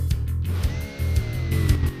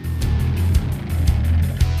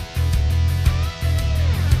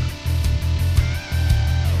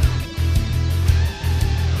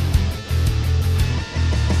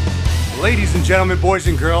Ladies and gentlemen, boys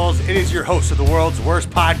and girls, it is your host of the world's worst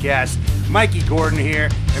podcast, Mikey Gordon here.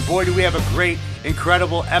 And boy, do we have a great,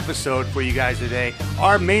 incredible episode for you guys today.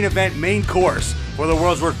 Our main event, main course for the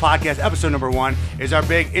world's worst podcast, episode number 1, is our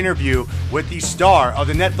big interview with the star of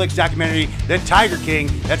the Netflix documentary, The Tiger King.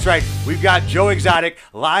 That's right, we've got Joe Exotic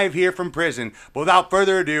live here from prison. But without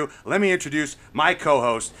further ado, let me introduce my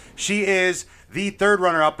co-host. She is the third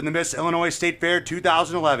runner-up in the Miss Illinois State Fair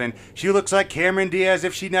 2011. She looks like Cameron Diaz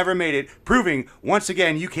if she never made it, proving once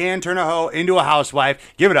again you can turn a hoe into a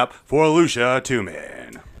housewife. Give it up for Lucia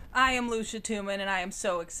Tuman. I am Lucia Tuman, and I am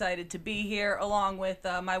so excited to be here, along with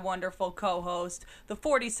my wonderful co-host, the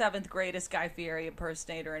 47th greatest Guy Fieri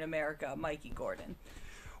impersonator in America, Mikey Gordon.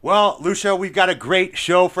 Well, Lucia, we've got a great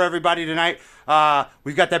show for everybody tonight.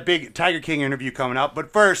 We've got that big Tiger King interview coming up,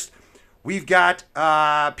 but first, we've got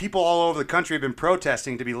people all over the country have been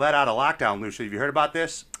protesting to be let out of lockdown, Lucia. Have you heard about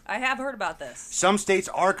this? I have heard about this. Some states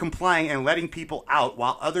are complying and letting people out,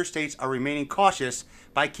 while other states are remaining cautious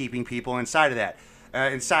by keeping people inside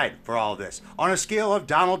for all of this. On a scale of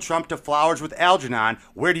Donald Trump to flowers with Algernon,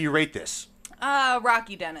 where do you rate this?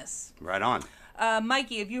 Rocky Dennis. Right on.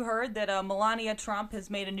 Mikey, have you heard that Melania Trump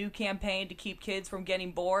has made a new campaign to keep kids from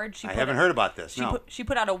getting bored? I haven't heard about this, no. She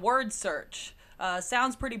put out a word search.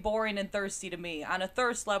 Sounds pretty boring and thirsty to me. On a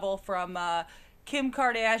thirst level from Kim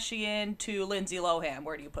Kardashian to Lindsay Lohan,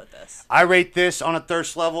 where do you put this? I rate this on a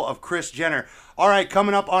thirst level of Kris Jenner. All right,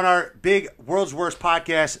 coming up on our big World's Worst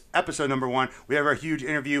Podcast, episode number 1, we have our huge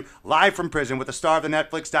interview live from prison with the star of the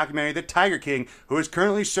Netflix documentary, The Tiger King, who is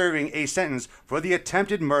currently serving a sentence for the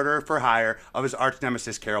attempted murder for hire of his arch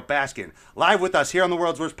nemesis, Carole Baskin. Live with us here on the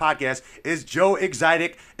World's Worst Podcast is Joe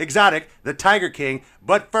Exotic, The Tiger King.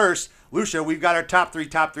 But first, Lucia, we've got our top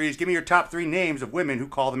threes. Give me your top 3 names of women who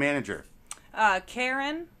call the manager.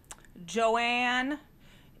 Karen, Joanne,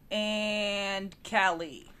 and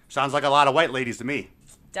Callie. Sounds like a lot of white ladies to me.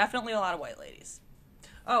 Definitely a lot of white ladies.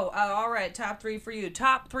 Oh, all right, top 3 for you.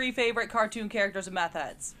 Top 3 favorite cartoon characters and meth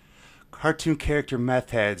heads. Cartoon character meth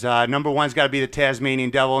heads. Number 1's got to be the Tasmanian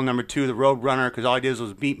Devil. Number 2, the Road Runner, because all he did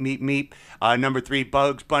was meep, meep, meep. Number 3,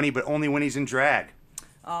 Bugs Bunny, but only when he's in drag.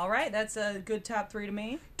 All right, that's a good top 3 to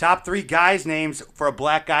me. Top 3 guys' names for a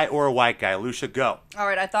black guy or a white guy. Lucia, go. All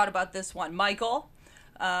right, I thought about this one. Michael,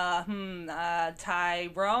 Tyrone,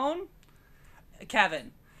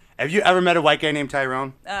 Kevin. Have you ever met a white guy named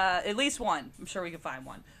Tyrone? At least one. I'm sure we can find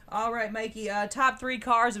one. All right, Mikey, top 3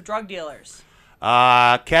 cars of drug dealers.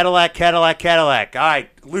 Cadillac. All right,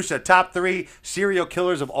 Lucia, top 3 serial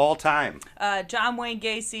killers of all time. John Wayne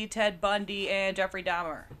Gacy, Ted Bundy, and Jeffrey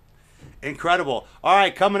Dahmer. Incredible. All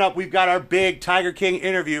right, coming up, we've got our big Tiger King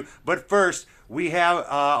interview. But first, we have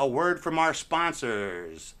a word from our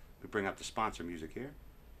sponsors. We bring up the sponsor music here.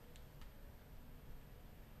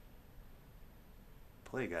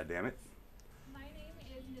 Play, goddammit. My name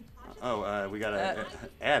is Natasha. Oh, we got an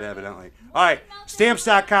ad, evidently. All right,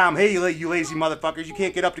 Stamps.com. Hey, you lazy motherfuckers. You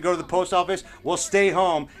can't get up to go to the post office? Well, stay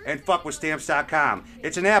home and fuck with Stamps.com.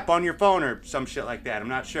 It's an app on your phone or some shit like that. I'm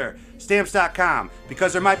not sure. Stamps.com.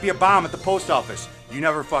 Because there might be a bomb at the post office. You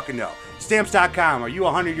never fucking know. Stamps.com. Are you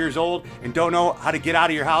 100 years old and don't know how to get out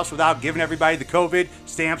of your house without giving everybody the COVID?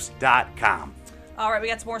 Stamps.com. All right, we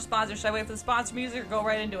got some more sponsors. Should I wait for the sponsor music or go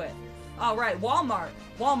right into it? All right, Walmart.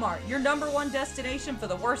 Walmart, your number 1 destination for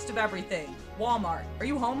the worst of everything. Walmart. Are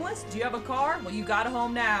you homeless? Do you have a car? Well, you got a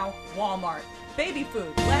home now. Walmart. Baby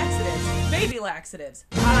food, laxatives, baby laxatives,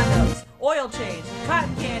 condoms, oil change,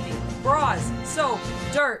 cotton candy, bras, soap,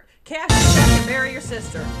 dirt, cash to check and marry your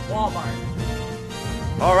sister. Walmart.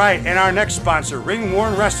 All right, and our next sponsor, Ring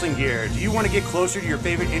Worn Wrestling Gear. Do you want to get closer to your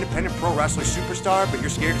favorite independent pro wrestler superstar, but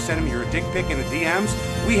you're scared to send him your dick pic in the DMs?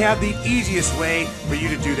 We have the easiest way for you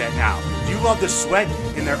to do that now. Do you love to sweat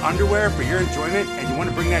in their underwear for your enjoyment, and you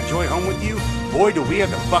want to bring that joy home with you? Boy, do we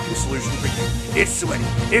have the fucking solution for you. It's sweaty.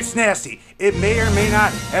 It's nasty. It may or may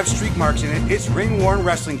not have streak marks in it. It's ring-worn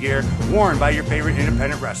wrestling gear worn by your favorite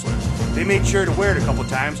independent wrestlers. They made sure to wear it a couple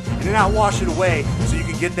times and then not wash it away so you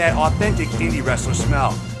could get that authentic indie wrestler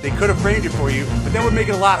smell. They could have framed it for you, but that would make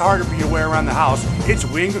it a lot harder for you to wear around the house. It's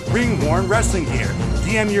ring-worn wrestling gear.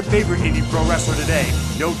 DM your favorite indie pro wrestler today.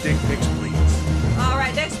 No dick pics, please. All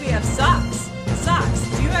right, next we have socks. Socks.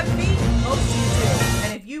 Do you have feet? Most of you do.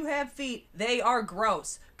 And if you have feet, they are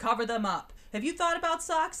gross. Cover them up. Have you thought about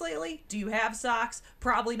socks lately? Do you have socks?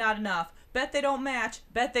 Probably not enough. Bet they don't match.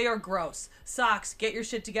 Bet they are gross. Socks. Get your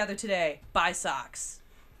shit together today. Buy socks.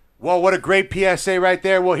 Well, what a great PSA right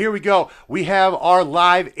there. Well, here we go. We have our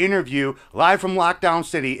live interview, live from Lockdown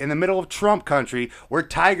City in the middle of Trump country, where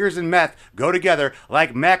tigers and meth go together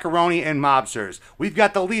like macaroni and mobsters. We've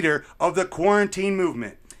got the leader of the quarantine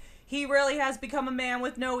movement. He really has become a man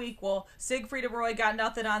with no equal. Siegfried and Roy got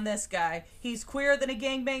nothing on this guy. He's queerer than a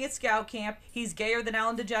gangbang at scout camp. He's gayer than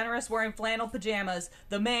Ellen DeGeneres wearing flannel pajamas.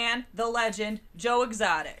 The man, the legend, Joe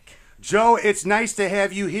Exotic. Joe, it's nice to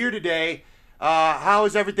have you here today. How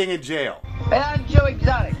is everything in jail? And I'm Joe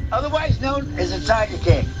Exotic, otherwise known as the Tiger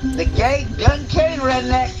King, the gay gun-carrying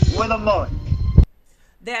redneck with a mullet.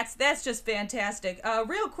 That's just fantastic.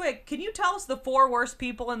 Real quick, can you tell us the 4 worst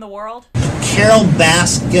people in the world? Carol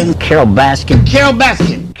Baskin. Carol Baskin. Carol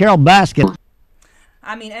Baskin. Carol Baskin.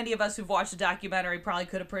 I mean, any of us who've watched the documentary probably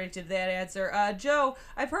could have predicted that answer. Joe,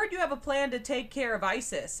 I've heard you have a plan to take care of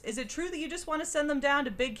ISIS. Is it true that you just want to send them down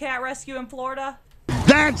to Big Cat Rescue in Florida?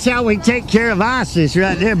 That's how we take care of ISIS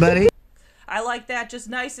right there, buddy. I like that, just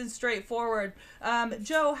nice and straightforward.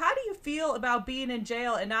 Joe, how do you feel about being in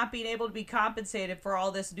jail and not being able to be compensated for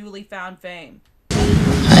all this newly found fame?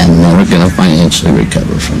 I'm never going to financially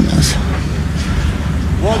recover from this.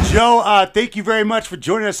 Well, Joe, thank you very much for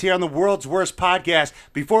joining us here on the World's Worst Podcast.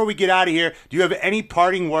 Before we get out of here, do you have any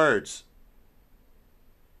parting words?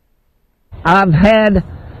 I've had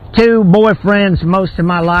 2 boyfriends most of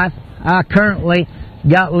my life. I currently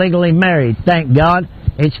got legally married, thank God.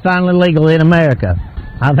 It's finally legal in America.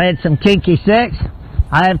 I've had some kinky sex.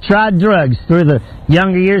 I have tried drugs through the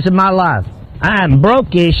younger years of my life. I am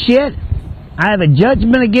broke as shit. I have a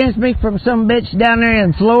judgment against me from some bitch down there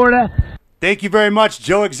in Florida. Thank you very much,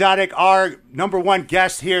 Joe Exotic, our #1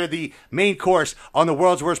 guest here, the main course on the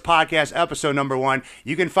World's Worst Podcast, episode #1.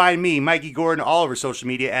 You can find me, Mikey Gordon, all over social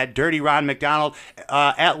media at Dirty Ron McDonald,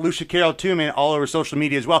 at Lucia Carol Tuman, all over social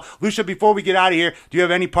media as well. Lucia, before we get out of here, do you have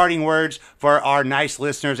any parting words for our nice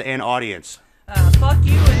listeners and audience? Fuck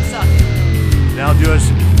you and suck it. That'll do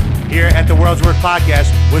us here at the World's Worst Podcast.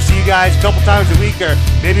 We'll see you guys a couple times a week or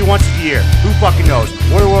maybe once a year. Who fucking knows?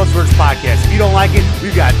 We're the World's Worst Podcast. If you don't like it,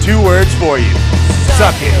 we've got 2 words for you.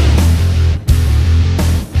 Suck it.